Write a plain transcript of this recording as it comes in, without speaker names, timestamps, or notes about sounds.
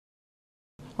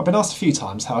I've been asked a few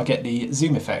times how I get the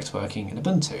zoom effect working in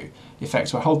Ubuntu. The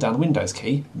effect where I hold down the Windows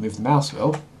key, move the mouse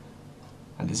wheel,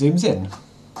 and it zooms in.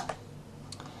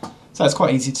 So it's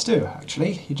quite easy to do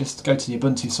actually. You just go to the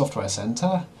Ubuntu Software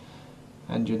Center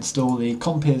and you install the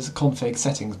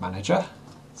CompizConfig-Settings-Manager.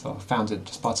 So I found it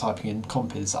just by typing in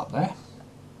Compiz up there.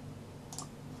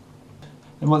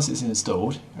 And once it's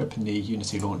installed, open the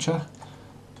Unity launcher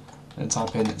and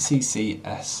type in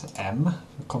CCSM,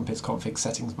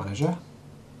 CompizConfig-Settings-Manager.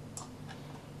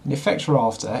 And the effect we're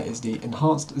after is the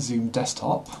Enhanced Zoom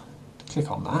Desktop. Click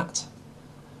on that.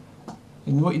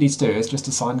 And what you need to do is just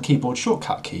assign keyboard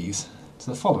shortcut keys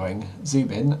to the following: zoom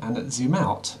in and zoom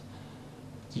out. So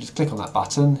you just click on that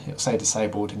button, it'll say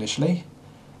disabled initially.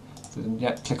 So then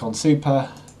click on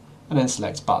super and then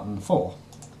select button 4.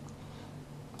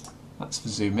 That's for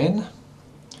zoom in,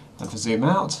 and for zoom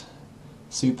out,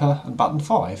 super and button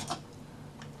 5.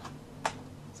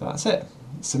 So that's it,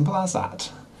 simple as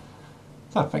that.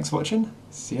 So thanks for watching,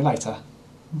 see you later.